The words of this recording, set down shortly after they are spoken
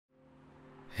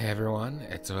Hey everyone,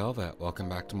 it's Velvet. Welcome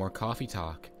back to more Coffee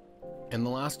Talk. In the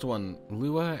last one,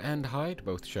 Lua and Hyde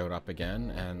both showed up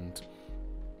again, and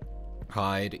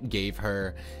Hyde gave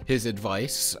her his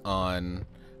advice on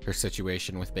her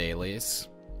situation with Bailey's.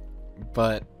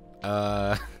 But,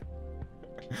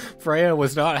 Freya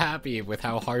was not happy with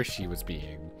how harsh she was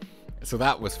being. So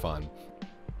that was fun.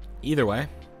 Either way,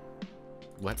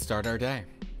 let's start our day.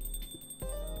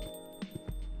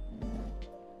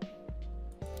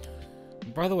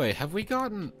 By the way, have we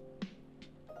gotten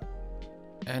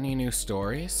any new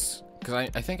stories? Because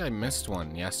I think I missed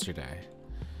one yesterday.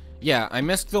 Yeah, I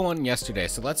missed the one yesterday,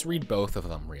 so let's read both of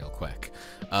them real quick.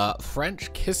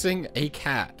 French Kissing a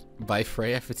Cat by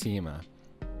Freya Fatima.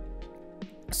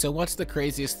 So what's the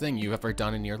craziest thing you've ever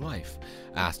done in your life?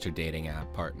 Asked her dating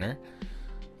app partner.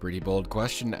 Pretty bold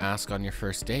question to ask on your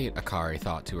first date, Akari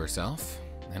thought to herself.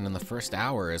 And in the first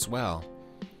hour as well.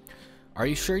 Are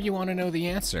you sure you want to know the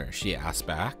answer? She asked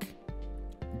back.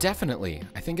 Definitely.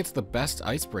 I think it's the best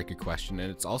icebreaker question, and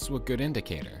it's also a good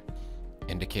indicator.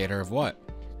 Indicator of what?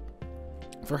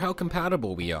 For how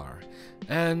compatible we are.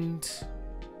 And?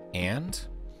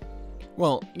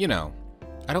 Well, you know,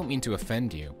 I don't mean to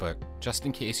offend you, but just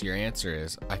in case your answer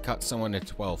is, I cut someone into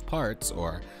 12 parts,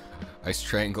 or I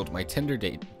strangled my Tinder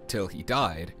date till he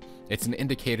died, it's an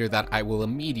indicator that I will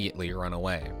immediately run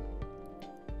away.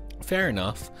 Fair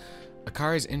enough.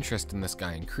 Akari's interest in this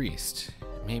guy increased.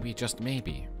 Maybe, just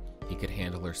maybe, he could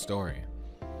handle her story.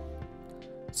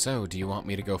 So, do you want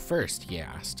me to go first? He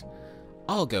asked.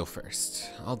 I'll go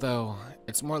first, although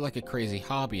it's more like a crazy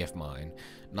hobby of mine,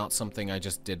 not something I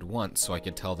just did once so I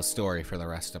could tell the story for the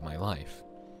rest of my life.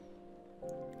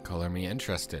 Color me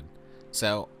interested.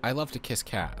 So, I love to kiss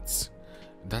cats.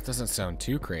 That doesn't sound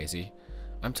too crazy.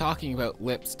 I'm talking about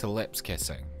lips-to-lips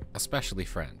kissing, especially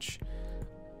French.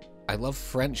 I love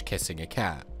French kissing a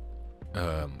cat.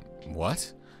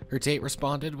 What? Her date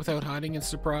responded without hiding in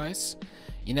surprise.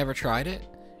 You never tried it?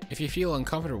 If you feel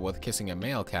uncomfortable with kissing a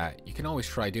male cat, you can always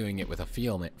try doing it with a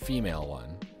female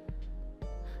one.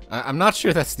 I'm not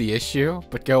sure that's the issue,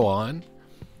 but go on.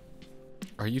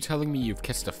 Are you telling me you've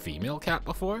kissed a female cat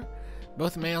before?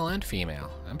 Both male and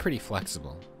female. I'm pretty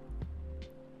flexible.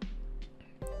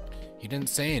 He didn't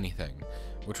say anything,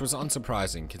 which was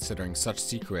unsurprising considering such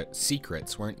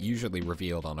secrets weren't usually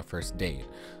revealed on a first date,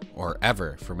 or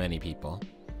ever for many people.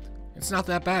 It's not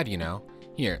that bad, you know.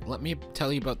 Here, let me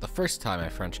tell you about the first time I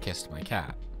French kissed my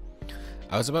cat.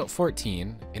 I was about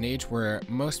 14, an age where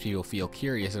most people feel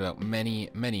curious about many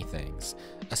things,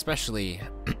 especially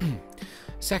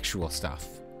sexual stuff.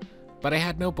 But I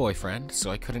had no boyfriend,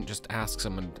 so I couldn't just ask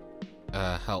someone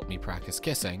to help me practice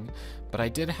kissing, but I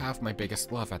did have my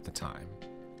biggest love at the time.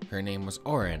 Her name was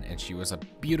Oren, and she was a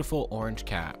beautiful orange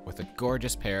cat with a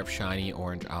gorgeous pair of shiny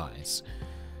orange eyes.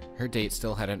 Her date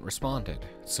still hadn't responded,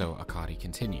 so Akari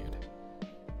continued.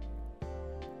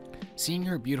 Seeing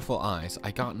her beautiful eyes,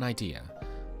 I got an idea.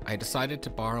 I decided to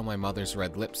borrow my mother's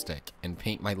red lipstick and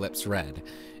paint my lips red.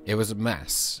 It was a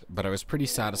mess, but I was pretty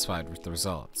satisfied with the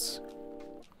results.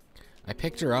 I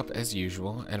picked her up as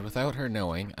usual, and without her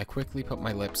knowing, I quickly put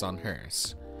my lips on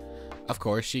hers. Of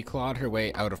course, she clawed her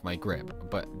way out of my grip,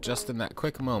 but just in that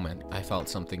quick moment, I felt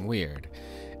something weird.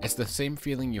 It's the same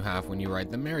feeling you have when you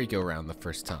ride the merry-go-round the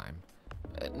first time.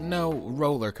 No,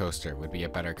 roller coaster would be a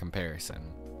better comparison.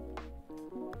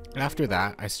 After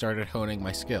that, I started honing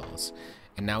my skills,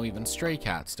 and now even stray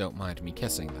cats don't mind me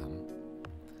kissing them.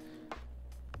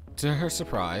 To her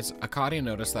surprise, Akari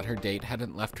noticed that her date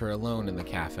hadn't left her alone in the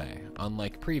cafe,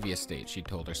 unlike previous dates she'd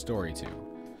told her story to.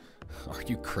 Are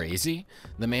you crazy?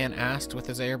 The man asked with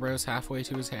his eyebrows halfway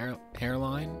to his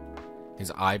hairline.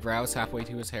 His eyebrows halfway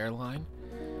to his hairline?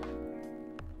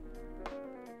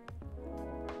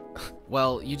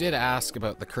 Well, you did ask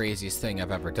about the craziest thing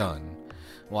I've ever done.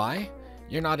 Why?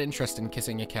 You're not interested in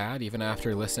kissing a cat even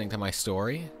after listening to my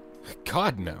story?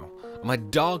 God, no. I'm a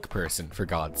dog person, for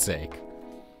God's sake.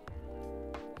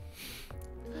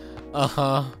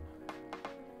 Uh-huh.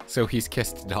 So he's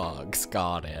kissed dogs.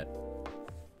 Got it.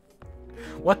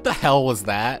 What the hell was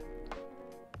that?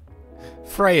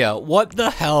 Freya, what the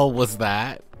hell was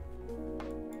that?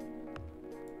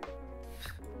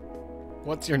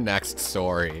 What's your next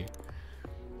story?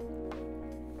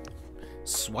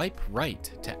 Swipe right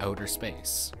to outer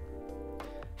space.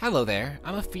 Hello there,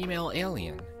 I'm a female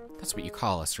alien. That's what you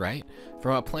call us, right?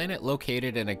 From a planet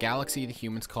located in a galaxy the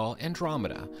humans call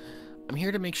Andromeda. I'm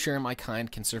here to make sure my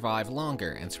kind can survive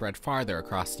longer and spread farther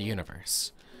across the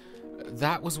universe.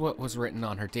 That was what was written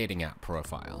on her dating app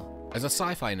profile. As a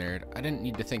sci-fi nerd, I didn't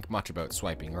need to think much about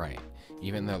swiping right,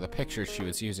 even though the pictures she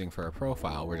was using for her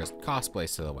profile were just cosplay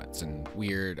silhouettes and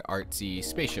weird, artsy,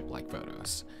 spaceship-like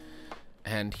photos.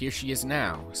 And here she is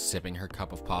now, sipping her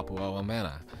cup of Papua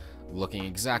Wamena, looking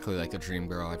exactly like the dream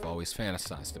girl I've always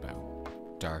fantasized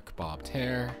about. Dark bobbed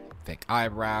hair, thick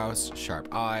eyebrows, sharp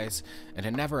eyes, and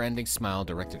a never-ending smile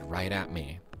directed right at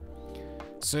me.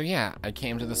 So yeah, I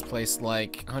came to this place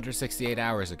like 168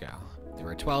 hours ago. There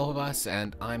were 12 of us,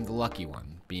 and I'm the lucky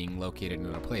one, being located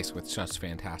in a place with such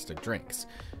fantastic drinks,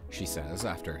 she says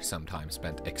after some time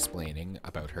spent explaining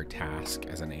about her task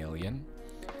as an alien.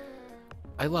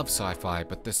 I love sci-fi,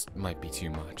 but this might be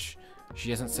too much. She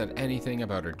hasn't said anything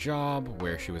about her job,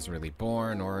 where she was really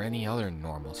born, or any other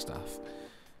normal stuff.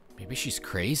 Maybe she's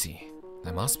crazy.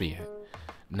 That must be it.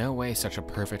 No way such a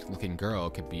perfect-looking girl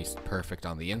could be perfect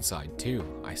on the inside, too,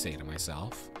 I say to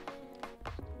myself.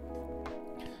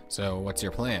 So, what's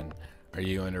your plan? Are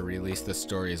you going to release this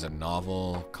story as a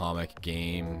novel, comic,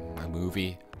 game, a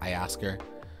movie? I ask her.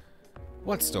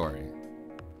 What story?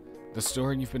 The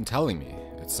story you've been telling me.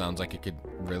 It sounds like it could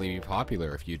really be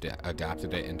popular if you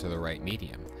adapted it into the right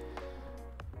medium.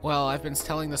 Well, I've been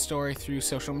telling the story through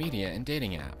social media and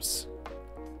dating apps.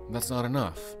 That's not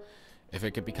enough. If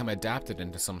it could become adapted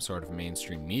into some sort of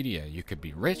mainstream media, you could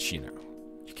be rich, you know.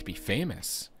 You could be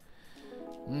famous.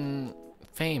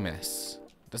 Famous.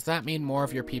 Does that mean more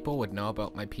of your people would know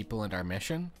about my people and our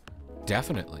mission?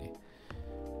 Definitely.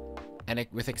 And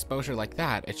with exposure like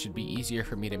that, it should be easier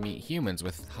for me to meet humans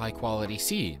with high-quality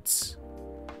seeds.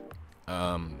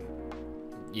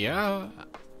 Yeah,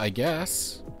 I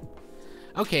guess.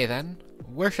 Okay then,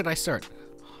 where should I start?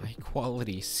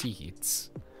 High-quality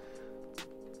seeds.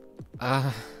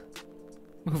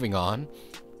 Moving on.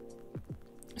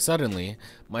 Suddenly,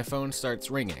 my phone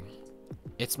starts ringing.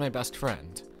 It's my best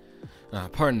friend.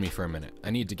 Pardon me for a minute. I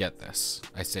need to get this,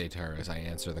 I say to her as I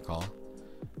answer the call.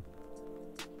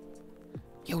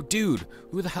 Yo, dude,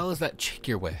 who the hell is that chick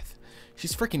you're with?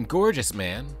 She's freaking gorgeous,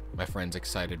 man. My friend's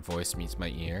excited voice meets my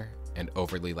ear, an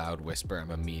overly loud whisper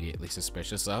I'm immediately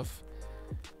suspicious of.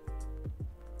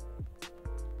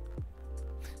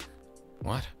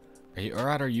 What? Are you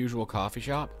at our usual coffee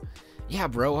shop? Yeah,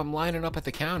 bro, I'm lining up at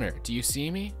the counter. Do you see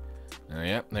me? Oh,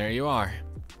 yep, there you are.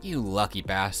 You lucky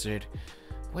bastard.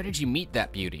 Where did you meet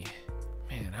that beauty?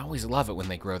 Man, I always love it when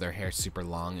they grow their hair super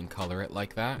long and color it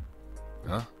like that.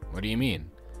 Huh? What do you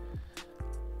mean?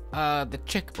 The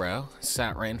chick, bro,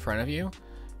 sat right in front of you.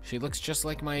 She looks just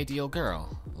like my ideal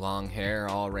girl. Long hair,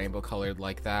 all rainbow colored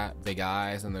like that, big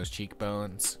eyes and those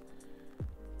cheekbones.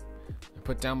 I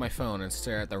put down my phone and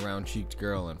stare at the round-cheeked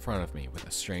girl in front of me with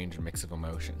a strange mix of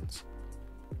emotions.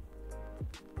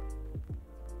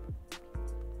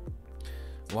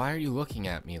 Why are you looking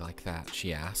at me like that?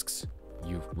 She asks.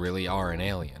 You really are an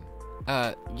alien.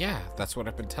 Yeah, that's what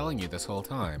I've been telling you this whole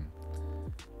time.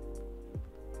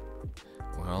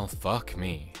 Well, fuck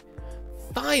me.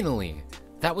 Finally!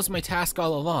 That was my task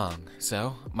all along,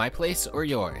 so my place or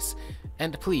yours.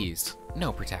 And please,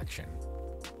 no protection.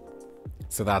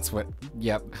 So that's what,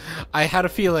 yep. I had a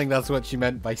feeling that's what she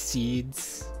meant by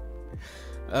seeds.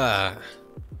 But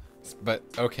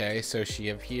okay, so she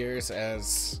appears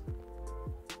as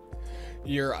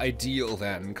your ideal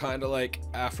then, kind of like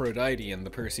Aphrodite in the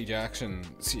Percy Jackson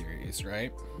series,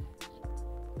 right?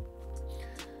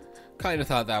 Kind of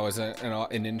thought that was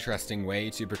an interesting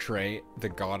way to portray the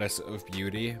goddess of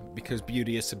beauty, because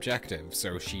beauty is subjective,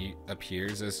 so she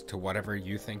appears as to whatever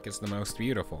you think is the most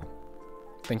beautiful.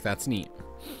 I think that's neat.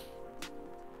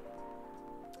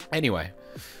 Anyway,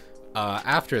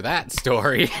 after that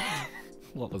story,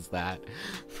 what was that?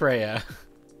 Freya,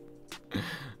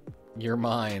 your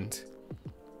mind.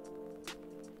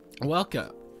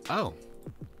 Welcome. Oh.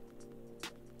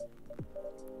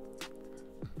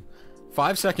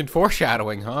 5-second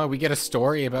foreshadowing, huh? We get a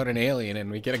story about an alien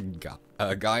and we get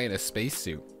a guy in a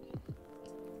spacesuit.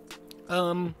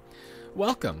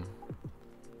 Welcome.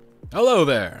 Hello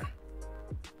there.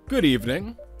 Good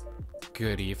evening.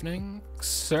 Good evening,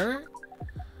 sir?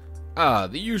 Ah,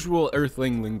 the usual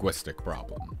Earthling linguistic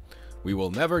problem. We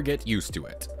will never get used to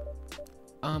it.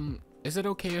 Is it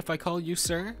okay if I call you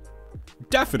sir?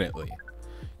 Definitely.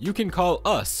 You can call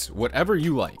us whatever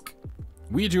you like.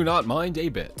 We do not mind a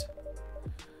bit.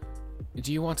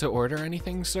 Do you want to order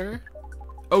anything, sir?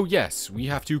 Oh yes, we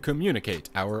have to communicate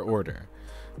our order.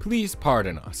 Please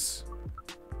pardon us.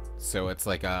 So it's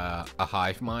like a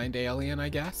hive mind alien, I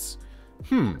guess?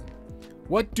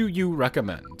 What do you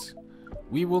recommend?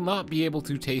 We will not be able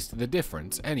to taste the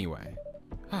difference anyway.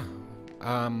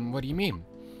 What do you mean?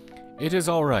 It is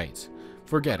alright.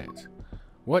 Forget it.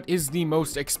 What is the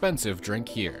most expensive drink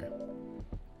here?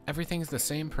 Everything's the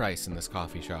same price in this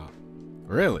coffee shop.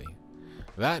 Really?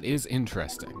 That is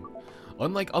interesting.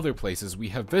 Unlike other places we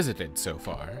have visited so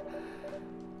far.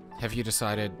 Have you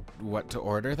decided what to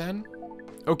order then?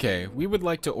 Okay, we would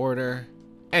like to order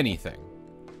anything.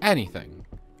 Anything.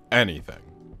 Anything.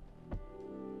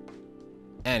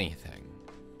 Anything.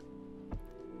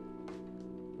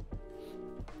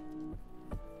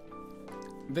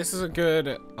 This is a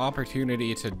good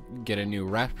opportunity to get a new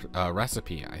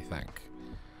recipe, I think.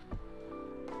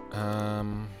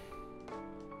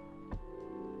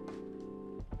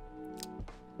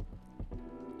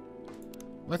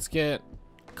 Let's get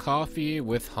coffee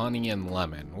with honey and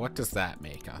lemon. What does that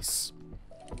make us?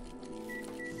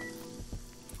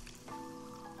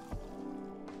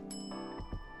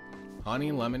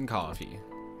 Honey lemon coffee.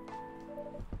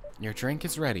 Your drink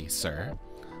is ready, sir.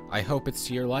 I hope it's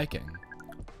to your liking.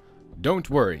 Don't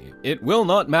worry, it will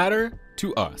not matter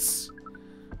to us.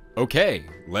 Okay,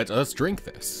 let us drink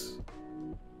this.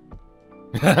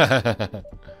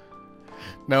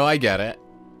 No, I get it.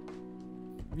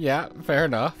 Yeah, fair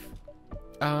enough.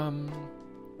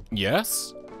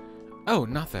 Yes? Oh,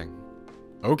 nothing.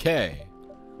 Okay.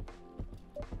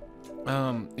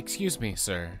 Excuse me,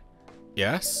 sir.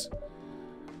 Yes?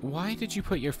 Why did you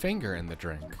put your finger in the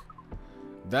drink?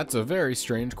 That's a very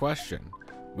strange question.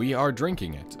 We are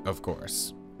drinking it, of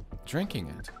course.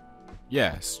 Drinking it?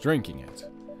 Yes, drinking it.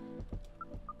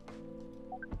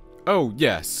 Oh,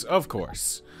 yes, of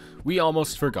course. We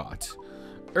almost forgot.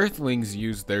 Earthlings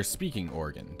use their speaking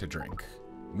organ to drink.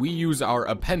 We use our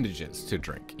appendages to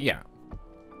drink. Yeah.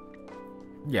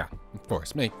 Yeah, of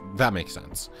course. That makes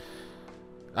sense.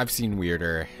 I've seen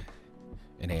weirder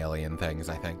and alien things,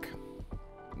 I think.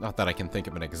 Not that I can think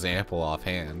of an example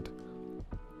offhand.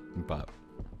 But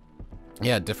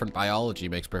yeah, different biology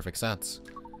makes perfect sense.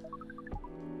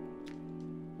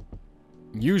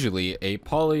 Usually, a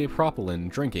polypropylene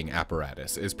drinking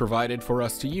apparatus is provided for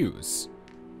us to use.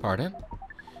 Pardon?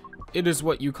 It is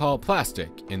what you call plastic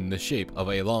in the shape of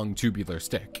a long tubular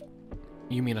stick.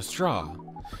 You mean a straw?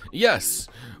 Yes!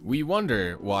 We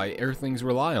wonder why Earthlings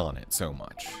rely on it so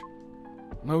much.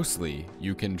 Mostly,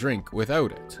 you can drink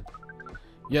without it.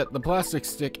 Yet the plastic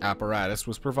stick apparatus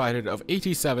was provided of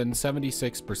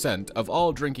 76% of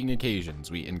all drinking occasions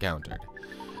we encountered,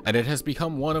 and it has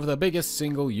become one of the biggest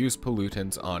single-use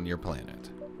pollutants on your planet.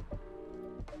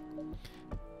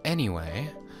 Anyway,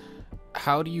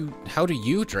 how do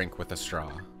you drink with a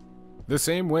straw? The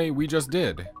same way we just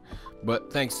did,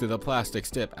 but thanks to the plastic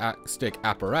stick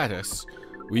apparatus,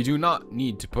 we do not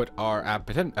need to put our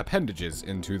appendages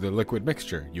into the liquid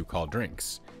mixture you call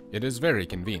drinks. It is very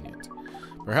convenient.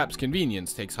 Perhaps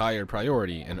convenience takes higher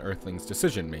priority in Earthlings'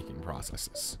 decision-making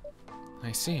processes.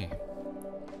 I see.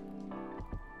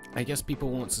 I guess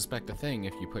people won't suspect a thing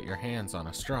if you put your hands on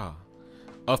a straw.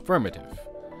 Affirmative.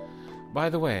 By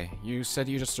the way, you said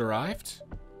you just arrived?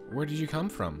 Where did you come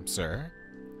from, sir?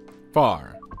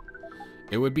 Far.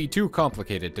 It would be too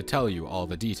complicated to tell you all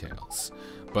the details,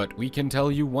 but we can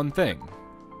tell you one thing.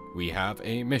 We have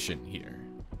a mission here.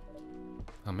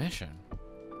 A mission?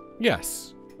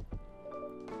 Yes.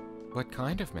 What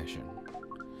kind of mission?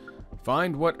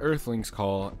 Find what Earthlings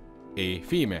call a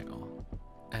female,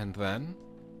 and then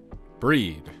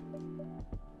breed.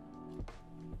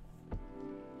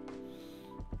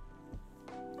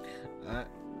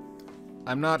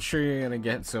 I'm not sure you're gonna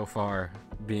get so far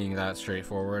being that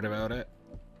straightforward about it,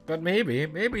 but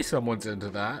maybe someone's into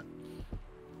that.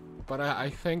 But I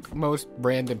think most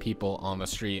random people on the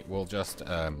street will just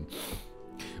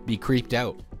be creeped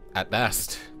out at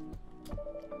best.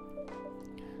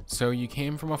 So you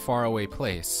came from a faraway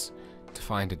place to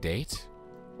find a date?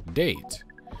 Date?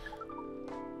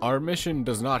 Our mission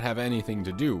does not have anything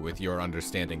to do with your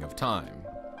understanding of time.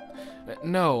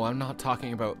 No, I'm not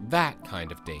talking about that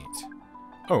kind of date.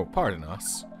 Oh, pardon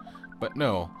us. But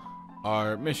no,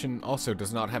 our mission also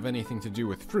does not have anything to do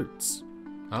with fruits.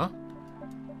 Huh?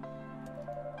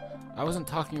 I wasn't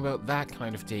talking about that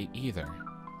kind of date either.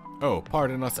 Oh,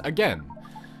 pardon us again.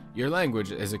 Your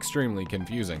language is extremely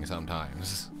confusing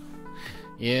sometimes.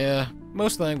 Yeah,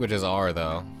 most languages are,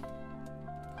 though.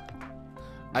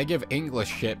 I give English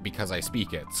shit because I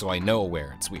speak it, so I know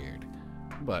where it's weird.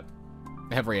 But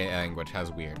every language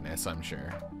has weirdness, I'm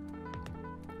sure.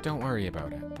 Don't worry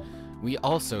about it. We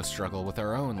also struggle with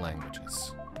our own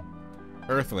languages.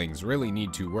 Earthlings really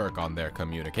need to work on their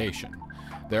communication.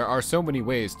 There are so many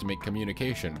ways to make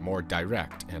communication more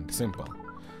direct and simple.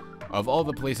 Of all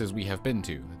the places we have been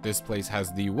to, this place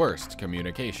has the worst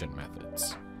communication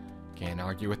methods. Can't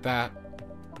argue with that.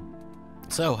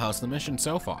 So, how's the mission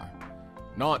so far?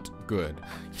 Not good.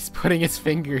 He's putting his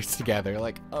fingers together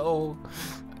like, oh,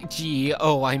 gee,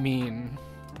 oh, I mean.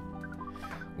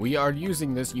 We are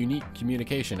using this unique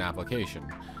communication application.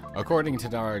 According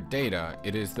to our data,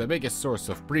 it is the biggest source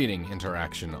of breeding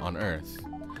interaction on Earth.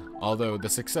 although the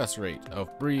success rate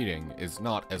of breeding is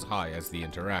not as high as the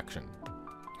interaction.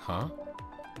 Huh?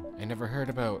 I never heard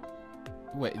about...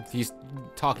 Wait, he's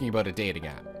talking about a dating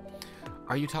app.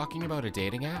 Are you talking about a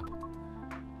dating app?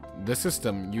 The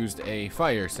system used a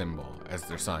fire symbol as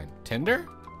their sign. Tinder?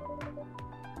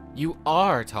 You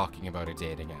are talking about a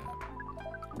dating app.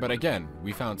 But again,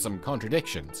 we found some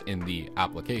contradictions in the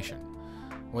application.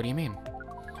 What do you mean?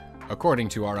 According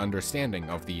to our understanding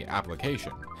of the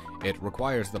application, it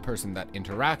requires the person that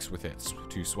interacts with it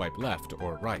to swipe left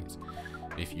or right.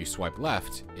 If you swipe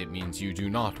left, it means you do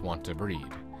not want to breed.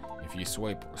 If you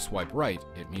swipe right,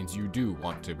 it means you do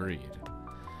want to breed.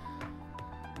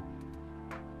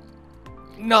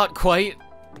 Not quite,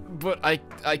 but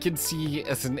I can see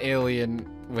as an alien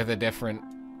with a different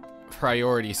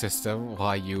priority system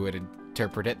why you would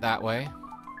interpret it that way.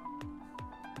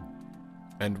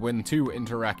 And when two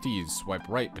interactees swipe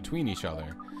right between each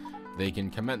other, they can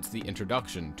commence the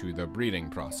introduction to the breeding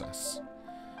process.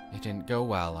 It didn't go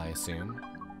well, I assume.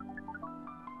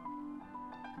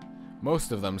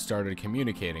 Most of them started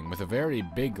communicating with very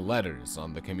big letters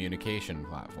on the communication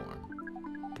platform.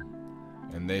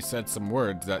 And they said some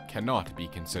words that cannot be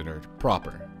considered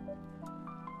proper.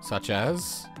 Such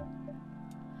as...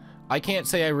 I can't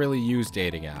say I really use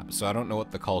dating apps, so I don't know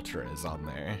what the culture is on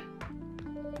there.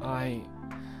 I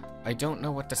don't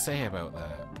know what to say about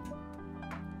that.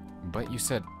 But you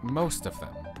said most of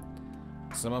them.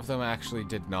 Some of them actually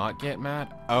did not get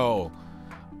mad? Oh,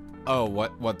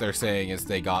 what they're saying is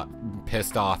they got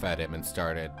pissed off at him and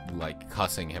started, like,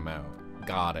 cussing him out.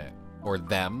 Got it. Or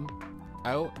them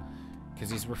out?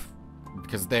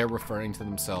 Because they're referring to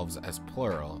themselves as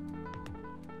plural.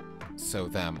 So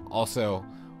them. Also,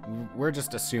 we're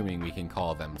just assuming we can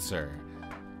call them sir.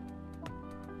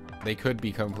 They could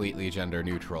be completely gender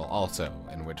neutral also,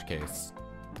 in which case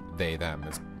they, them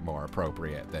is more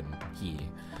appropriate than he.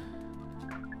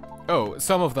 Oh,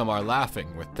 some of them are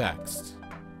laughing with text.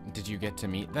 Did you get to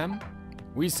meet them?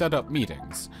 We set up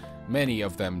meetings. Many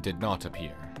of them did not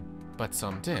appear, but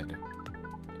some did.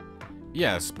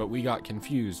 Yes, but we got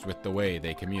confused with the way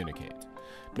they communicate.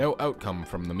 No outcome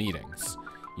from the meetings,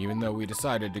 even though we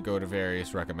decided to go to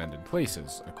various recommended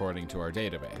places, according to our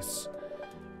database.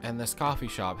 And this coffee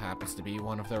shop happens to be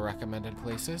one of the recommended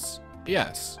places?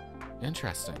 Yes.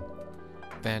 Interesting.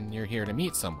 Then you're here to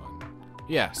meet someone?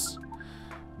 Yes.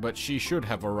 But she should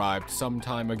have arrived some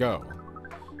time ago.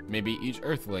 Maybe each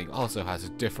Earthling also has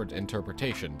different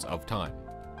interpretations of time.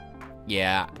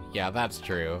 Yeah, that's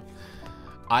true.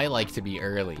 I like to be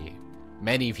early.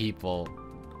 Many people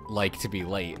like to be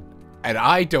late. And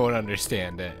I don't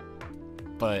understand it.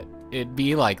 But it'd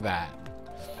be like that.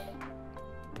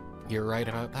 You're right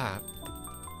about that.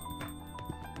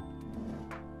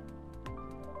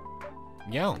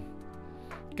 Yo.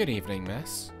 Good evening,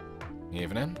 miss.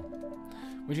 Evening.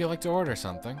 Would you like to order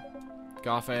something?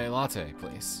 Cafe latte,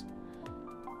 please.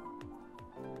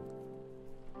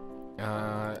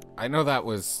 I know that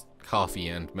was coffee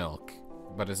and milk,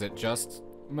 but is it just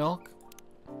milk?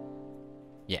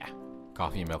 Yeah,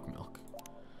 coffee, milk.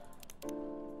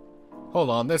 Hold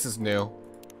on, this is new.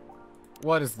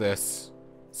 What is this?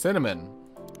 Cinnamon.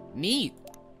 Neat.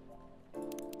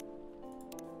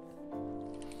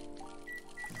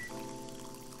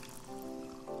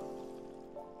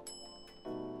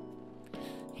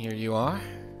 Here you are.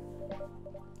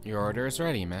 Your order is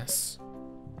ready, miss.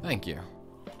 Thank you.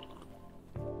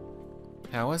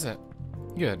 How was it?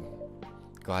 Good.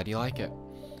 Glad you like it.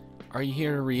 Are you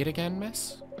here to read again,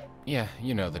 miss? Yeah,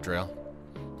 you know the drill.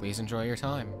 Please enjoy your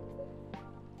time.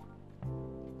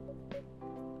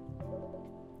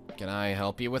 Can I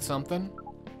help you with something?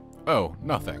 Oh,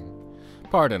 nothing.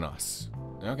 Pardon us.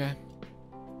 Okay.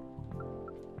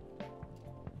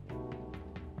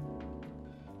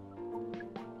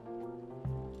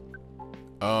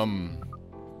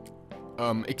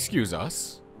 Excuse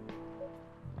us?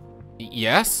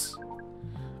 Yes?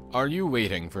 Are you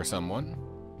waiting for someone?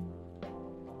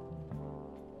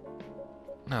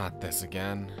 Not this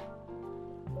again.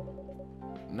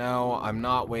 No, I'm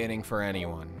not waiting for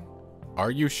anyone.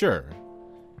 Are you sure?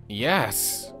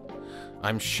 Yes.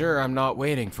 I'm sure I'm not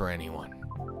waiting for anyone.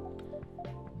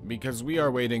 Because we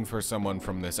are waiting for someone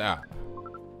from this app.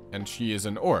 And she is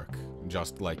an orc,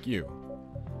 just like you.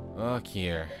 Look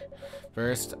here.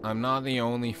 First, I'm not the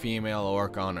only female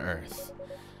orc on Earth.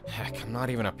 Heck, I'm not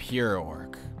even a pure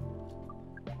orc.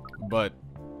 But,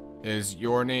 is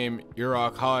your name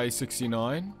Iraq High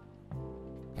 69?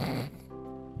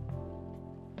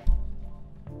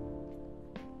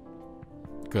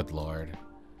 Good lord.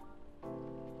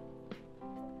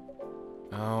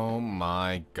 Oh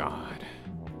my god.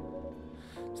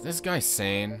 Is this guy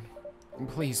sane?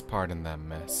 Please pardon them,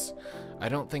 miss. I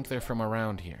don't think they're from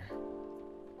around here.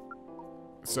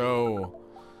 So,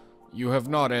 you have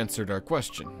not answered our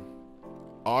question.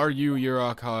 Are you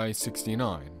Uruk-hai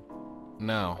 69?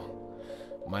 No.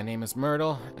 My name is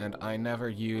Myrtle, and I never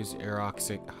use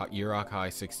Uruk-hai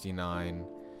 69.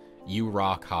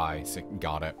 Uruk-hai,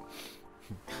 got it.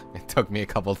 It took me a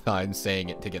couple times saying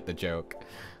it to get the joke.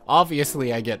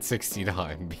 Obviously, I get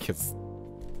 69 because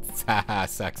it's a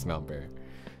sex number.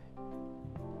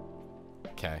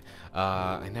 Okay.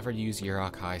 I never use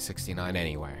Uruk-hai 69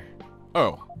 anywhere.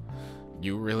 Oh,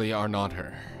 you really are not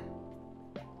her.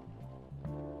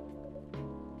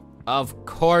 Of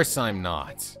course I'm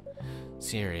not.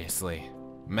 Seriously,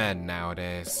 men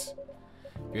nowadays.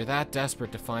 If you're that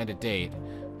desperate to find a date,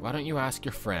 why don't you ask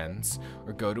your friends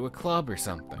or go to a club or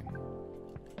something?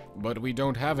 But we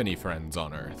don't have any friends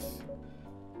on Earth.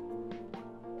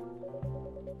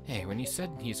 Hey, when you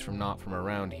said he's not from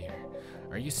around here,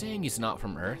 are you saying he's not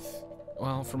from Earth?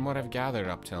 Well, from what I've gathered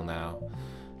up till now,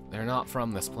 they're not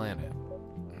from this planet.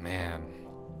 Man.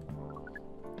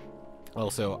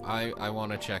 Also, I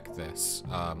want to check this.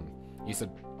 You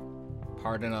said,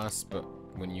 pardon us, but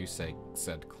when you said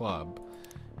club,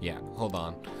 yeah, hold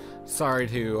on. Sorry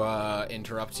to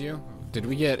interrupt you. Did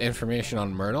we get information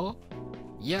on Myrtle?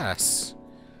 Yes.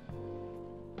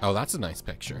 Oh, that's a nice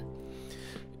picture.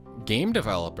 Game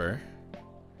developer.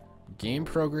 Game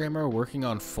programmer working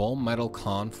on Full Metal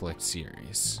Conflict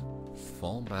series.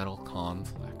 Full Metal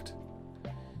Conflict.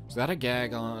 Is that a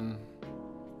gag on...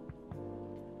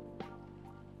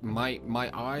 My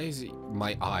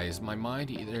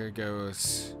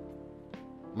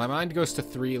mind goes to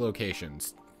 3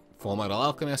 locations. Full Metal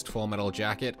Alchemist, Full Metal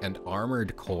Jacket, and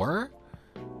Armored Core?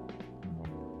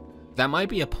 That might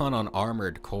be a pun on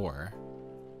Armored Core.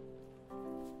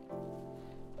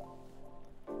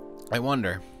 I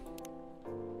wonder.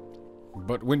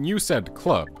 But when you said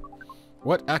club,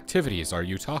 what activities are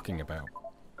you talking about?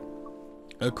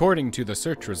 According to the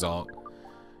search result,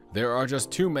 there are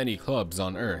just too many clubs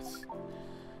on Earth.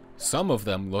 Some of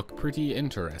them look pretty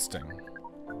interesting.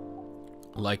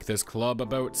 Like this club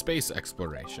about space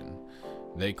exploration.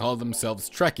 They call themselves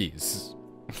Trekkies.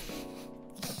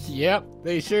 Yep,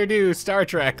 they sure do. Star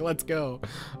Trek, let's go.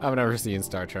 I've never seen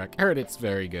Star Trek. Heard it's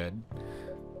very good.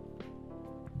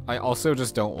 I also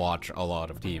just don't watch a lot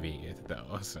of TV,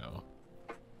 though, so...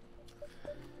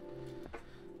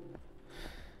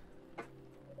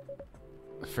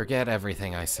 Forget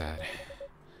everything I said.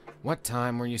 What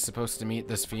time were you supposed to meet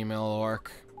this female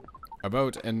orc?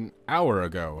 About an hour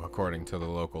ago, according to the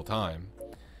local time.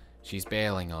 She's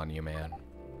bailing on you, man.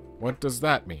 What does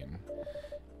that mean?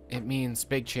 It means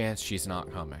big chance she's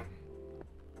not coming.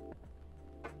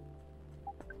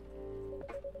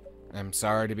 I'm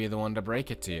sorry to be the one to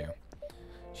break it to you.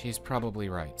 She's probably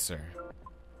right, sir.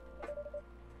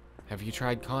 Have you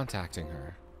tried contacting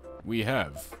her? We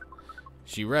have.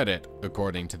 She read it,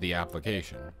 according to the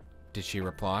application. Did she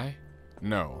reply?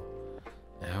 No.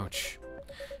 Ouch.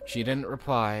 She didn't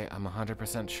reply. I'm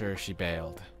 100% sure she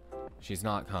bailed. She's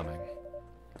not coming.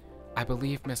 I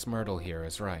believe Miss Myrtle here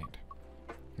is right.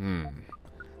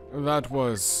 That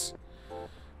was...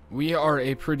 We are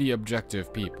a pretty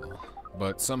objective people,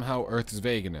 but somehow Earth's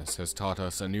vagueness has taught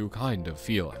us a new kind of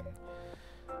feeling.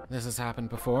 This has happened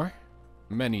before?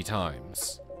 Many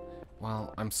times.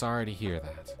 Well, I'm sorry to hear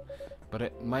that, but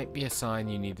it might be a sign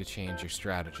you need to change your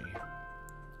strategy.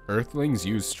 Earthlings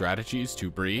use strategies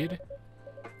to breed?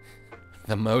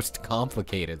 The most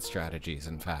complicated strategies,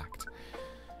 in fact.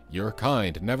 Your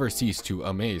kind never cease to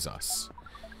amaze us.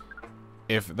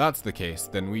 If that's the case,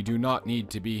 then we do not need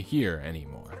to be here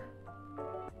anymore.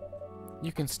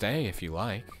 You can stay if you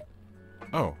like.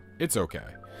 Oh, it's okay.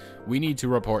 We need to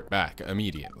report back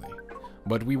immediately.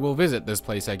 But we will visit this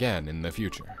place again in the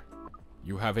future.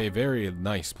 You have a very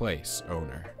nice place,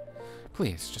 owner.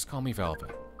 Please, just call me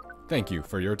Velvet. Thank you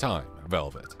for your time,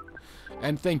 Velvet.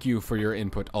 And thank you for your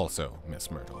input also, Miss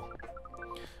Myrtle.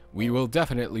 We will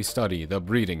definitely study the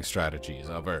breeding strategies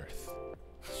of Earth.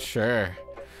 Sure.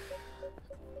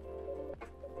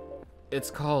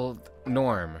 It's called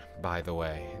norm, by the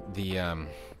way. The,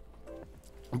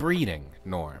 breeding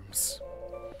norms.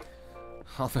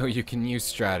 Although you can use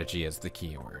strategy as the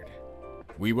keyword.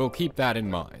 We will keep that in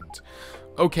mind.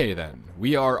 Okay then,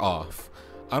 we are off.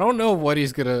 I don't know what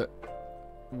he's gonna...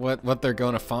 What they're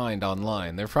gonna find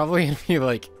online. They're probably gonna be,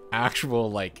 like, actual,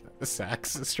 like,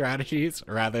 sex strategies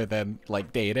rather than,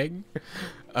 like, dating.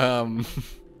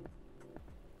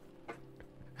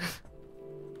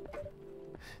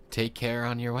 Take care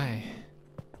on your way.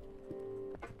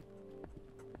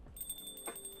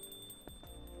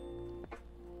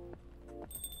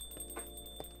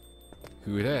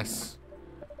 Who this?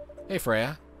 Hey,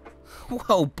 Freya.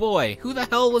 Whoa, boy, who the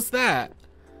hell was that?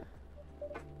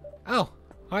 Oh,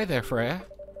 hi there, Freya.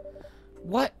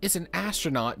 What is an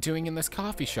astronaut doing in this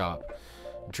coffee shop?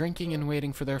 Drinking and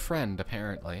waiting for their friend,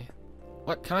 apparently.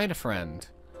 What kind of friend?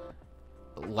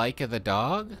 Leica the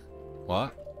dog?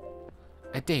 What?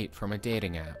 A date from a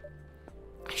dating app.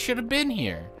 I should have been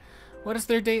here. What does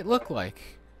their date look like?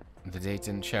 The date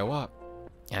didn't show up.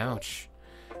 Ouch.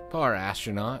 Poor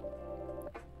astronaut.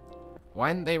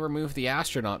 Why didn't they remove the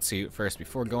astronaut suit first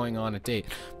before going on a date?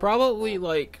 Probably,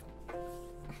 like...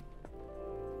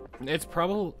 It's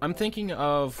probably... I'm thinking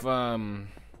of, Fuck.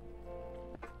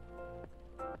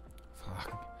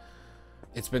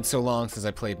 It's been so long since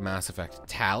I played Mass Effect.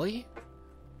 Tali?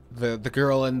 The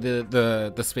girl in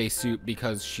the spacesuit,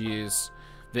 because she's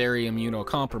very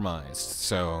immunocompromised.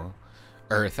 So,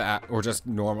 or just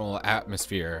normal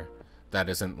atmosphere that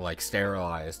isn't, like,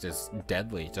 sterilized is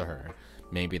deadly to her.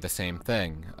 Maybe the same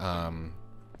thing.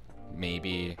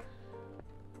 Maybe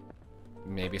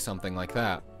something like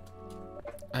that.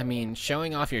 I mean,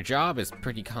 showing off your job is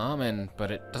pretty common,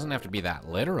 but it doesn't have to be that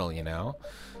literal, you know?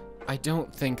 I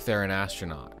don't think they're an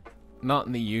astronaut. Not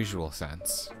in the usual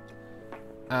sense.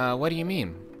 What do you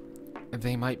mean?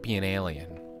 They might be an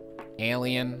alien.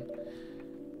 Alien?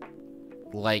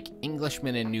 Like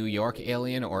Englishman in New York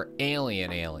alien, or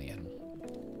alien alien?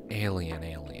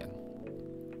 Alien.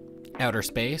 Outer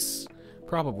space?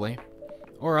 Probably.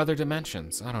 Or other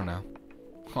dimensions, I don't know.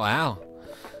 Wow.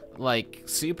 Like,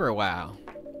 super wow.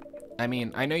 I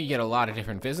mean, I know you get a lot of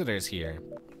different visitors here,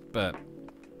 but...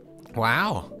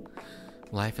 Wow.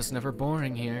 Life is never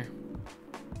boring here.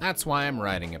 That's why I'm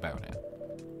writing about it.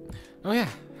 Oh yeah,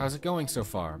 how's it going so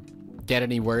far? Get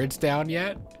any words down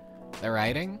yet? The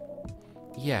writing?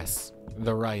 Yes,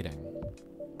 the writing.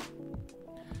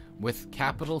 With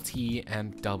capital T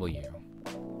and W.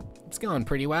 It's going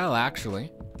pretty well,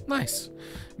 actually. Nice.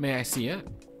 May I see it?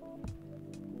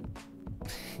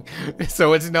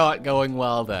 So it's not going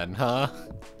well then, huh?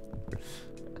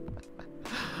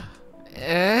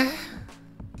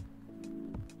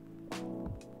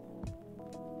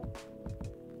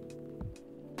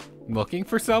 Looking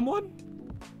for someone?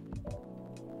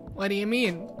 What do you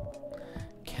mean?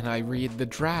 Can I read the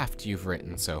draft you've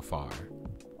written so far?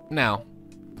 No.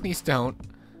 Please don't.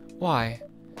 Why?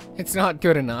 It's not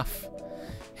good enough.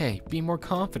 Hey, be more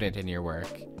confident in your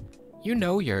work. You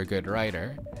know you're a good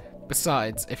writer.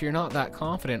 Besides, if you're not that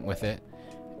confident with it,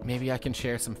 maybe I can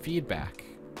share some feedback.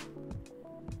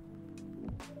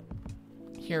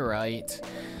 You're right.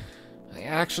 I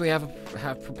actually have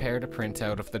prepared a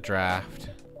printout of the draft.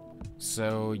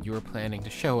 So you were planning to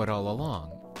show it all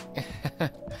along. I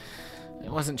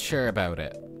wasn't sure about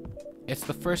it. It's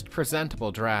the first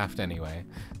presentable draft anyway.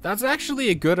 That's actually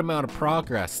a good amount of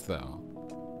progress though.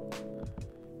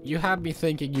 You had me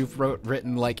thinking you've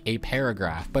written like a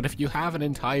paragraph, but if you have an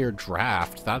entire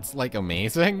draft, that's like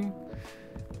amazing.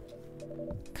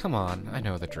 Come on, I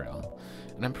know the drill.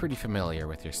 And I'm pretty familiar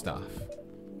with your stuff.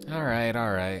 Alright.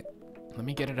 Let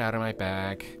me get it out of my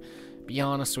bag. Be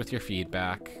honest with your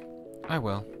feedback. I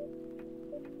will.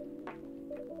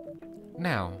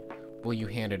 Now, will you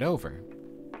hand it over?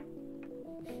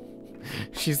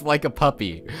 She's like a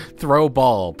puppy. Throw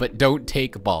ball, but don't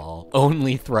take ball.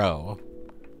 Only throw.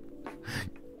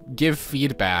 Give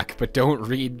feedback, but don't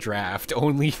read draft.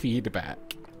 Only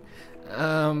feedback.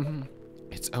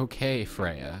 It's okay,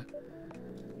 Freya.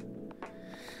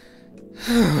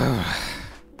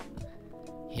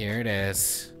 Here it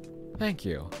is. Thank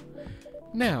you.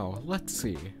 Now, let's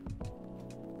see.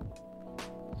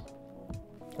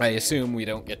 I assume we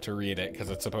don't get to read it because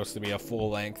it's supposed to be a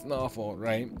full-length novel,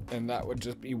 right? And that would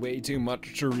just be way too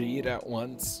much to read at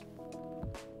once.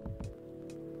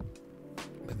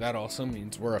 But that also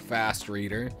means we're a fast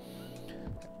reader.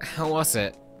 How was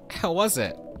it? How was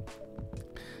it?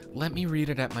 Let me read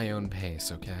it at my own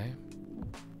pace, okay?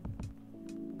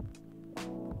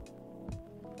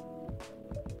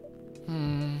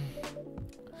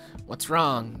 What's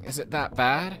wrong? Is it that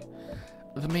bad?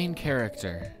 The main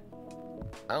character.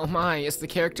 Oh my, is the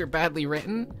character badly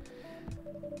written?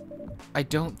 I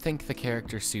don't think the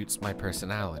character suits my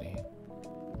personality.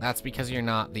 That's because you're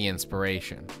not the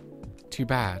inspiration. Too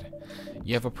bad.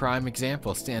 You have a prime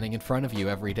example standing in front of you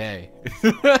every day.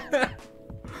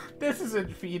 This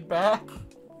isn't feedback.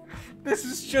 This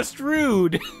is just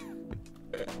rude.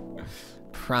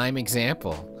 Prime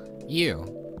example.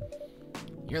 You.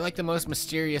 You're like the most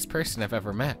mysterious person I've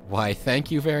ever met. Why,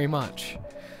 thank you very much.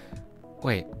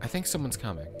 Wait, I think someone's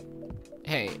coming.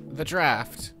 Hey, the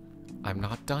draft. I'm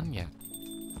not done yet.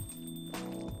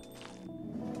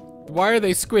 Why are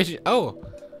they squishy? Oh,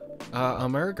 A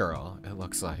mergirl, it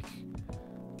looks like.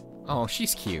 Oh,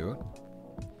 she's cute.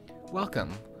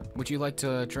 Welcome. Would you like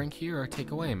to drink here or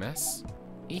take away, miss?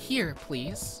 Here,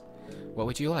 please. What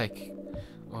would you like?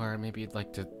 Or maybe you'd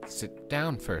like to sit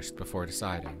down first before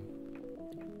deciding.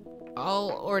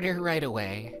 I'll order right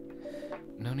away.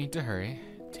 No need to hurry.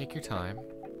 Take your time.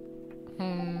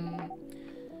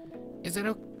 Is it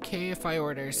okay if I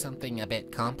order something a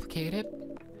bit complicated?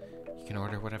 You can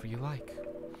order whatever you like,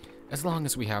 as long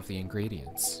as we have the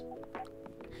ingredients.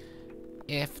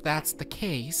 If that's the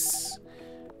case,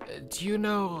 do you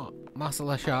know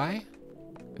masala chai?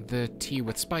 The tea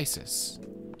with spices?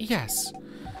 Yes.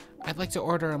 I'd like to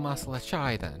order a masala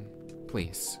chai then,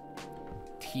 please.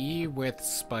 Tea with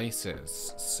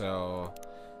spices. So,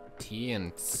 tea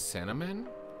and cinnamon?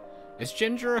 Is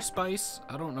ginger a spice?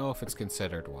 I don't know if it's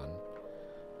considered one.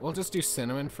 We'll just do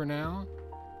cinnamon for now.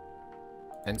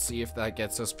 And see if that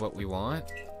gets us what we want.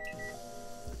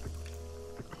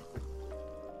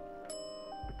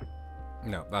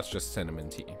 No, that's just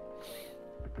cinnamon tea.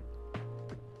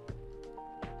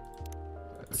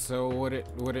 So would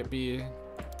it be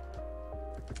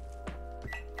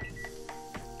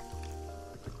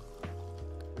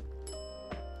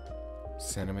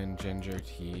cinnamon ginger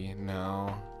tea?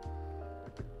 No.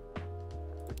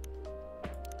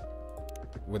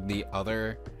 Would the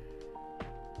other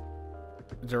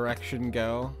direction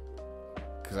go?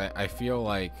 Because I feel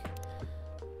like...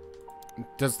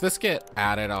 Does this get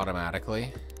added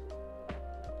automatically?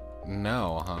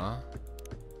 No, huh?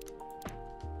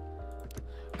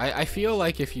 I feel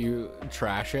like if you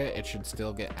trash it, it should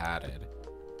still get added.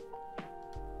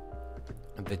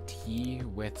 The tea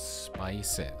with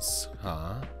spices,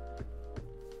 huh?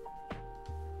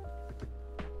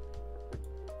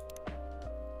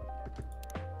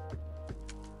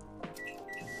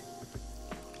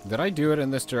 Did I do it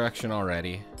in this direction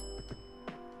already?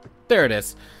 There it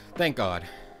is. Thank God.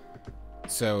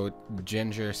 So,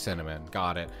 ginger cinnamon.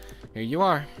 Got it. Here you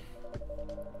are.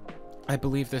 I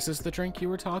believe this is the drink you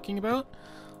were talking about.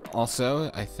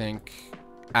 Also, I think...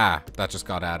 Ah, that just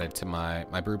got added to my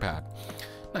brew pad.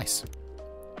 Nice.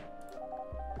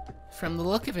 From the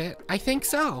look of it, I think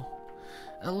so.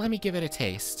 Let me give it a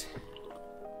taste.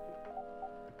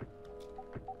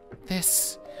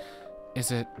 This...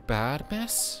 Is it bad,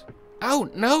 miss? Oh,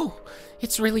 no!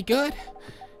 It's really good!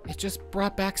 It just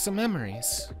brought back some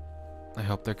memories. I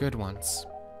hope they're good ones.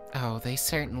 Oh, they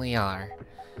certainly are.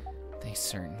 They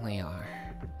certainly are.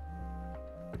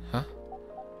 Huh?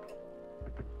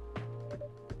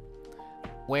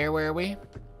 Where were we?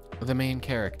 The main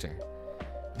character.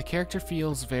 The character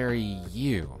feels very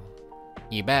you.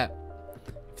 You bet.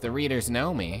 If the readers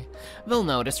know me, they'll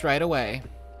notice right away.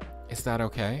 Is that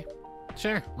okay?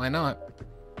 Sure, why not?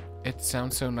 It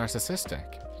sounds so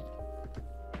narcissistic.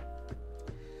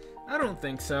 I don't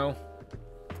think so.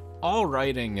 All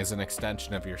writing is an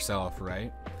extension of yourself,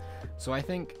 right? So I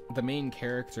think the main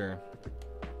character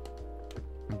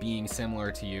being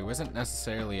similar to you isn't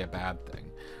necessarily a bad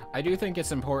thing. I do think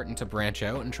it's important to branch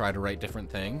out and try to write different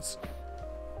things.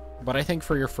 But I think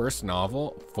for your first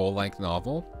novel, full-length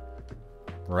novel,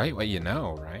 write what you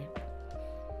know, right?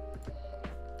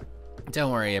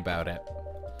 Don't worry about it.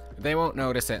 They won't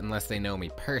notice it unless they know me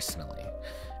personally.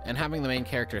 And having the main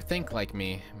character think like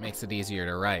me makes it easier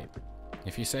to write.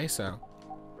 If you say so.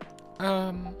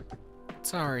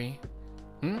 Sorry.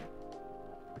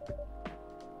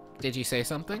 Did you say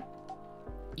something?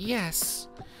 Yes.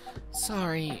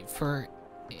 Sorry for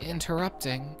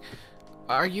interrupting.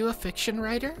 Are you a fiction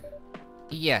writer?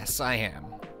 Yes, I am.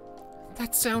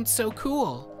 That sounds so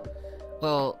cool.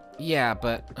 Well, yeah,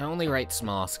 but I only write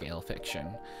small-scale fiction.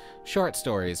 Short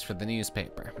stories for the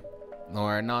newspaper.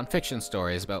 Or non-fiction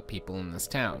stories about people in this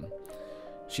town.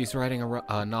 She's writing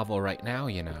a novel right now,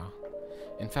 you know.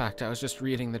 In fact, I was just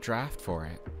reading the draft for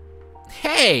it.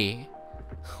 Hey!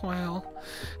 Well,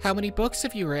 how many books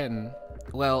have you written?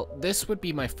 Well, this would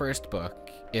be my first book,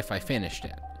 if I finished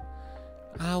it.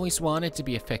 I always wanted to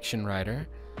be a fiction writer.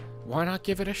 Why not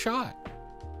give it a shot?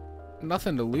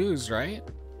 Nothing to lose, right?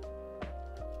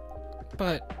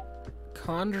 But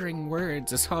conjuring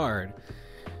words is hard.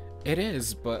 It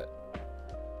is, but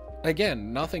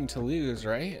again, nothing to lose,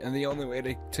 right? And the only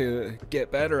way to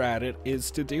get better at it is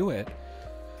to do it.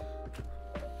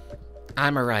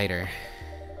 I'm a writer,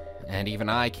 and even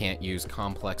I can't use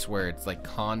complex words like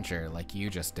conjure like you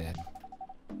just did.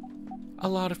 A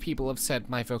lot of people have said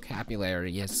my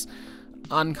vocabulary is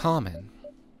uncommon.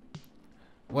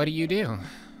 What do you do?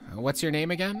 What's your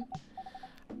name again?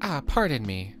 Ah, pardon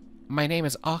me. My name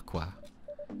is Aqua.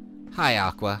 Hi,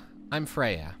 Aqua. I'm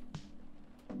Freya.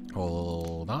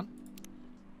 Hold on.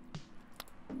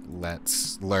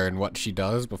 let's learn what she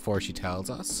does before she tells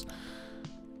us.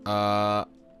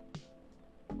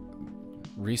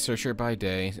 Researcher by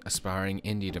day, aspiring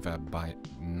indie dev by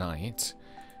night,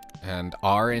 and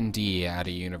R&D at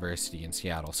a university in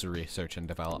Seattle, so research and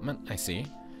development, I see.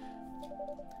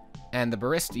 And the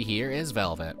barista here is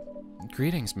Velvet.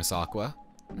 Greetings, Miss Aqua.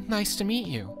 Nice to meet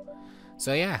you.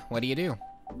 So yeah, what do you do?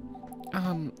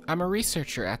 I'm a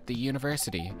researcher at the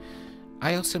university.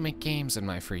 I also make games in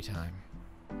my free time.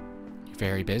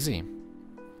 Very busy.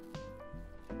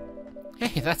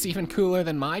 Hey, that's even cooler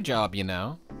than my job, you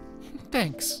know.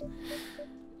 Thanks.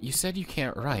 You said you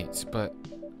can't write, but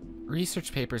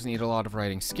research papers need a lot of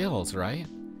writing skills, right?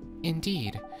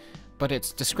 Indeed, but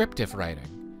it's descriptive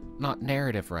writing, not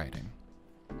narrative writing.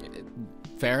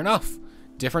 Fair enough.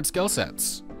 Different skill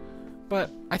sets. But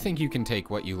I think you can take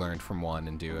what you learned from one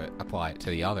and apply it to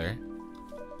the other.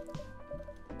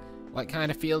 What kind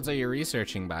of fields are you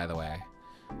researching, by the way?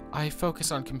 I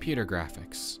focus on computer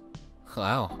graphics.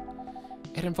 Wow.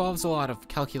 It involves a lot of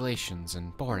calculations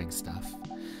and boring stuff.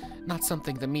 Not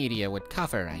something the media would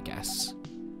cover, I guess.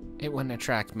 It wouldn't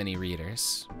attract many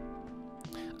readers.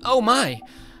 Oh my!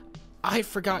 I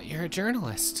forgot you're a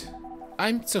journalist.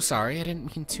 I'm so sorry, I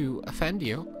didn't mean to offend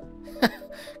you.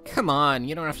 Come on,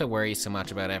 you don't have to worry so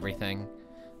much about everything.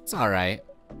 It's alright.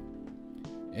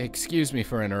 Excuse me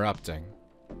for interrupting.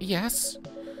 Yes?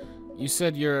 You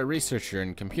said you're a researcher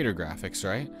in computer graphics,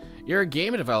 right? You're a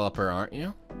game developer, aren't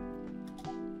you?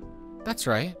 That's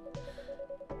right.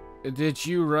 Did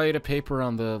you write a paper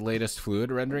on the latest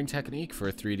fluid rendering technique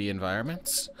for 3D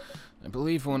environments? I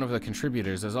believe one of the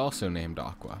contributors is also named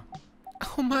Aqua.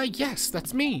 Oh my, yes,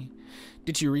 that's me.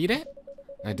 Did you read it?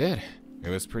 I did. It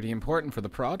was pretty important for the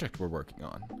project we're working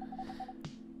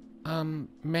on.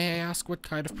 May I ask what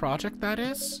kind of project that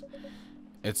is?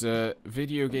 It's a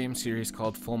video game series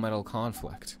called Full Metal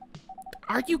Conflict.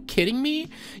 Are you kidding me?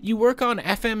 You work on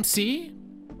FMC?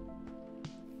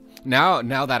 Now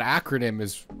that acronym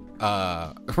is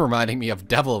reminding me of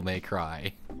Devil May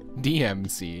Cry.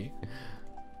 DMC.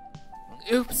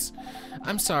 Oops.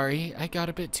 I'm sorry. I got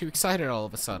a bit too excited all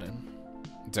of a sudden.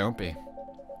 Don't be.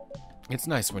 It's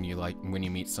nice when you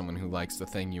meet someone who likes the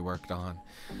thing you worked on.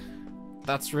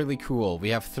 That's really cool. We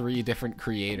have 3 different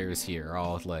creators here,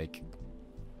 all like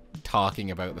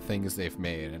talking about the things they've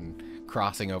made and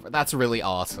crossing over. That's really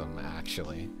awesome,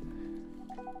 actually.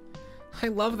 I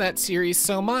love that series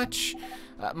so much.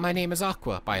 My name is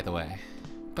Aqua, by the way.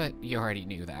 But you already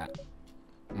knew that.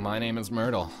 My name is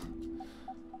Myrtle.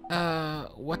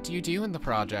 What do you do in the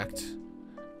project?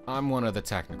 I'm one of the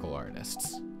technical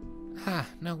artists. Huh,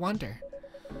 no wonder.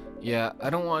 Yeah,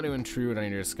 I don't want to intrude on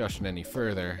your discussion any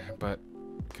further, but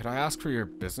could I ask for your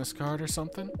business card or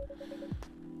something?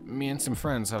 Me and some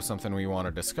friends have something we want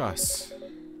to discuss.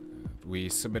 We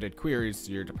submitted queries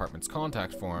to your department's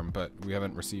contact form, but we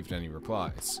haven't received any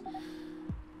replies.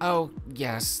 Oh,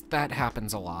 yes, that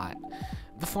happens a lot.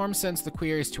 The form sends the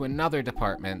queries to another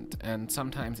department, and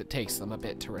sometimes it takes them a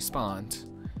bit to respond.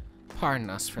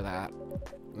 Pardon us for that.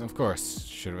 Of course,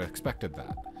 should have expected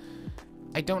that.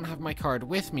 I don't have my card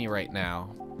with me right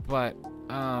now, but,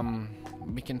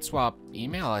 we can swap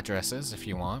email addresses if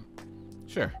you want.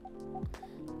 Sure.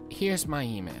 Here's my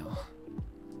email.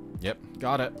 Yep,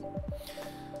 got it.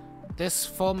 This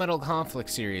Full Metal Conflict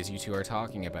series you two are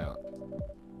talking about,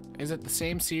 is it the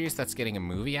same series that's getting a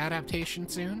movie adaptation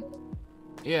soon?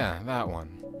 Yeah, that one.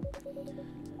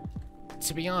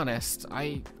 To be honest,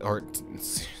 I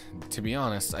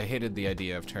hated the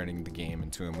idea of turning the game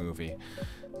into a movie.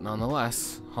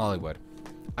 Nonetheless, Hollywood.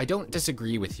 I don't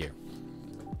disagree with you.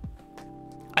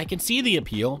 I can see the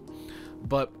appeal,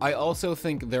 but I also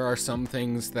think there are some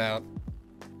things that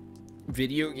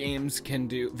video games can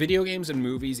do. Video games and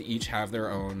movies each have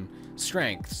their own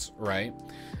strengths, right?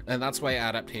 And that's why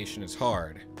adaptation is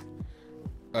hard.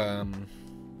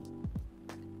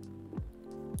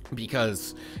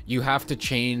 Because you have to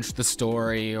change the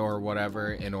story or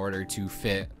whatever in order to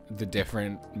fit the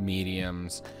different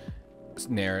mediums,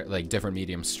 like different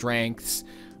medium strengths.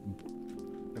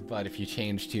 But if you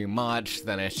change too much,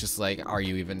 then it's just like, are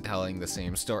you even telling the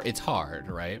same story? It's hard,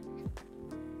 right?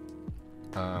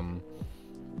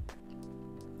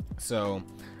 So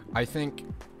I think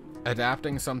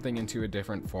adapting something into a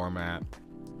different format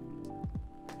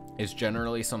is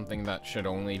generally something that should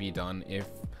only be done if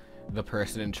the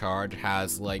person in charge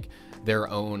has like their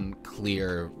own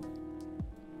clear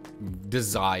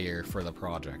desire for the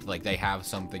project. Like they have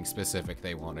something specific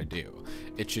they want to do.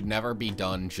 It should never be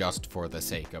done just for the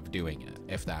sake of doing it,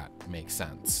 if that makes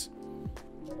sense.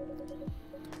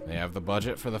 They have the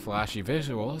budget for the flashy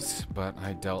visuals, but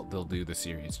I doubt they'll do the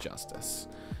series justice.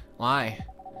 Why?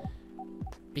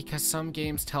 Because some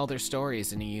games tell their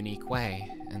stories in a unique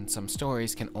way, and some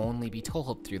stories can only be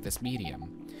told through this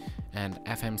medium. And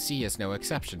FMC is no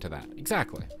exception to that.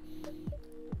 Exactly.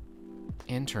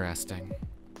 Interesting.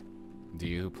 Do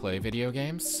you play video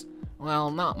games?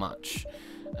 Well, not much.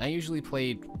 I usually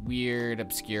played weird,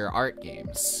 obscure art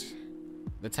games.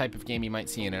 The type of game you might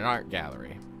see in an art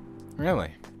gallery.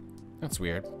 Really? That's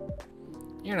weird.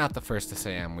 You're not the first to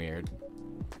say I'm weird.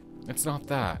 It's not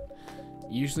that.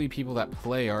 Usually people that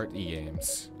play arty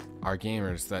games are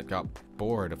gamers that got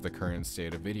bored of the current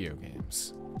state of video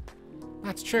games.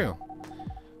 That's true.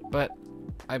 But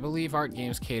I believe art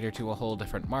games cater to a whole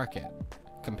different market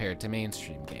compared to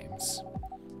mainstream games.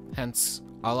 Hence,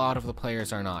 a lot of the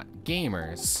players are not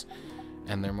gamers,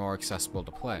 and they're more accessible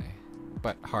to play,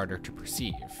 but harder to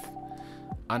perceive.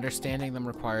 Understanding them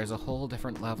requires a whole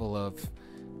different level of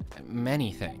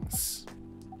many things.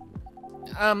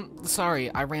 Sorry,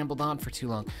 I rambled on for too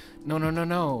long.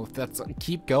 No,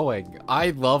 keep going.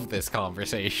 I love this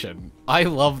conversation. I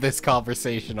love this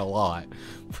conversation a lot.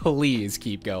 Please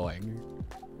keep going.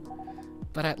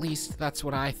 But at least that's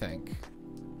what I think.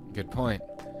 Good point.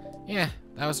 Yeah,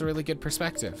 that was a really good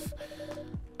perspective.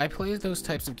 I play those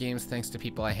types of games thanks to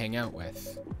people I hang out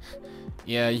with.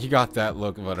 Yeah, you got that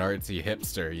look of an artsy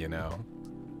hipster, you know.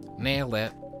 Nailed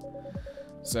it.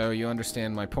 So you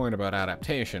understand my point about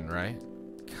adaptation, right?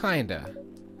 Kinda.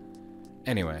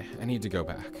 Anyway, I need to go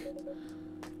back.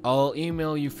 I'll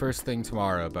email you first thing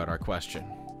tomorrow about our question.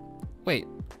 Wait,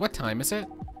 what time is it?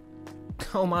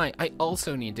 Oh my, I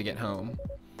also need to get home.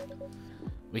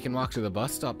 We can walk to the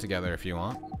bus stop together if you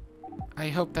want. I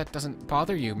hope that doesn't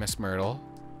bother you, Miss Myrtle.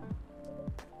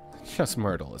 Just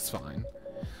Myrtle is fine.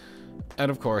 And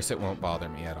of course, it won't bother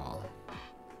me at all.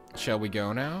 Shall we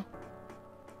go now?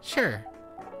 Sure.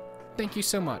 Thank you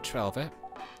so much, Velvet.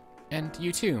 And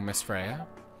you too, Miss Freya.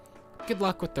 Good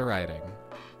luck with the writing.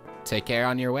 Take care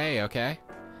on your way, okay?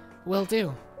 Will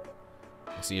do.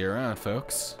 See you around,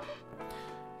 folks.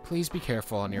 Please be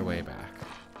careful on your way back.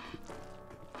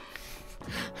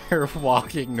 Her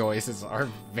walking noises are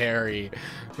very,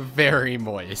 very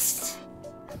moist.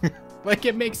 Like,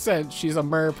 it makes sense. She's a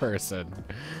mer person.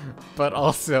 But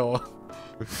also,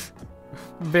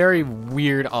 very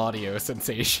weird audio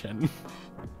sensation.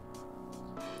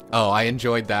 Oh, I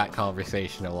enjoyed that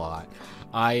conversation a lot.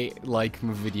 I like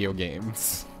video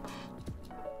games.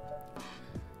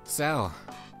 So,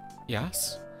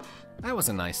 yes? That was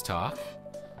a nice talk.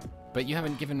 But you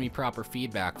haven't given me proper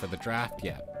feedback for the draft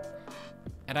yet.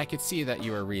 And I could see that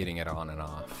you were reading it on and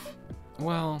off.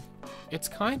 Well, it's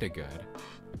kinda good.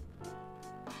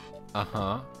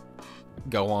 Uh-huh.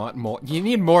 Go on. More. You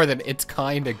need more than it's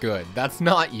kinda good. That's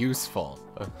not useful.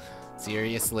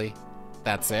 Seriously?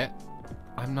 That's it?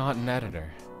 I'm not an editor.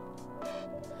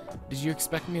 Did you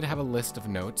expect me to have a list of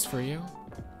notes for you?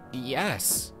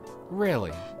 Yes.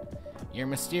 Really. You're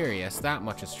mysterious, that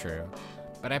much is true.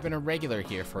 But I've been a regular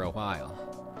here for a while.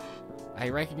 I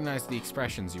recognize the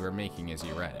expressions you were making as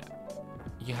you read it.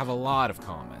 You have a lot of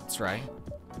comments, right?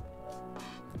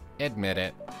 Admit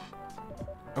it.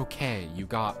 Okay, you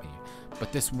got me.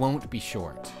 But this won't be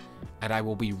short. And I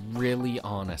will be really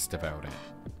honest about it.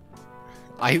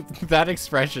 That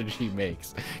expression she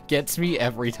makes gets me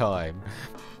every time.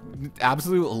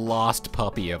 Absolute lost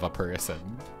puppy of a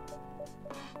person.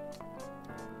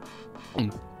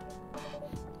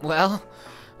 Well,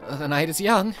 the night is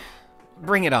young.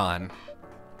 Bring it on.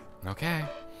 Okay,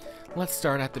 let's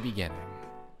start at the beginning.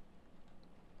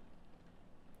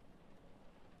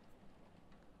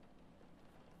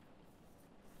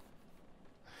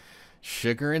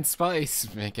 Sugar and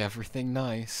spice make everything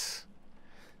nice.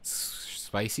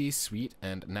 Spicy, sweet,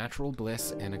 and natural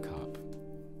bliss in a cup.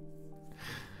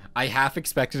 I half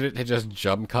expected it to just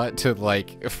jump cut to,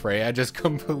 like, Freya just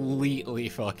completely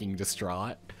fucking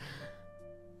distraught.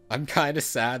 I'm kind of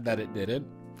sad that it didn't.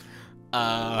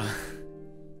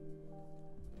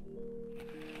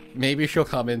 Maybe she'll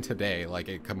come in today like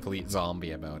a complete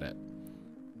zombie about it.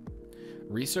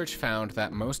 Research found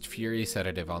that most fury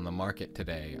sedative on the market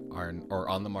today are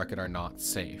not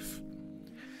safe.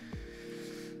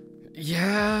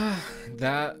 Yeah,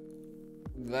 that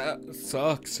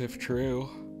sucks if true.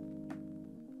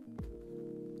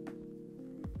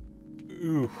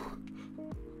 Ooh.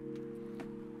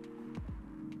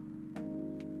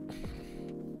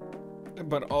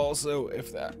 But also,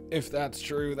 if that's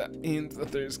true, that means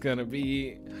that there's gonna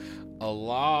be a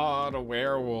lot of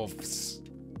werewolves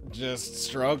just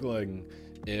struggling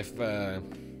if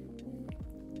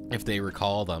they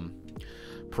recall them.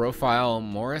 Profile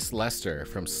Morris Lester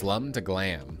from Slum to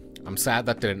Glam. I'm sad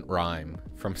that didn't rhyme.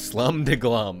 From Slum to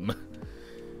Glum.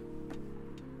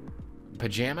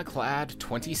 Pajama-clad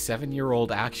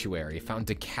 27-year-old actuary found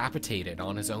decapitated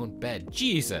on his own bed.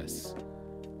 Jesus.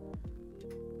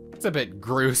 It's a bit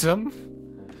gruesome.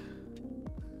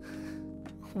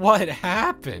 What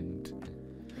happened?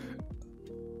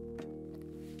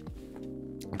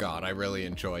 God, I really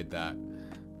enjoyed that.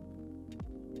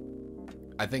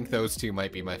 I think those two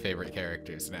might be my favorite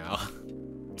characters now.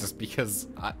 Just because,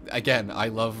 again, I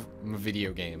love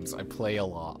video games. I play a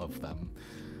lot of them.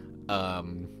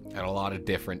 And a lot of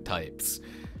different types.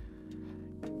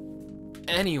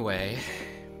 Anyway,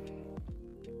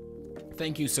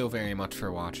 thank you so very much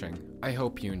for watching. I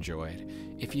hope you enjoyed.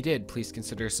 If you did, please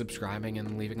consider subscribing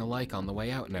and leaving a like on the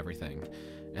way out and everything.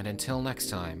 And until next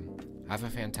time, have a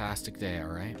fantastic day,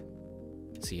 alright?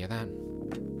 See you then.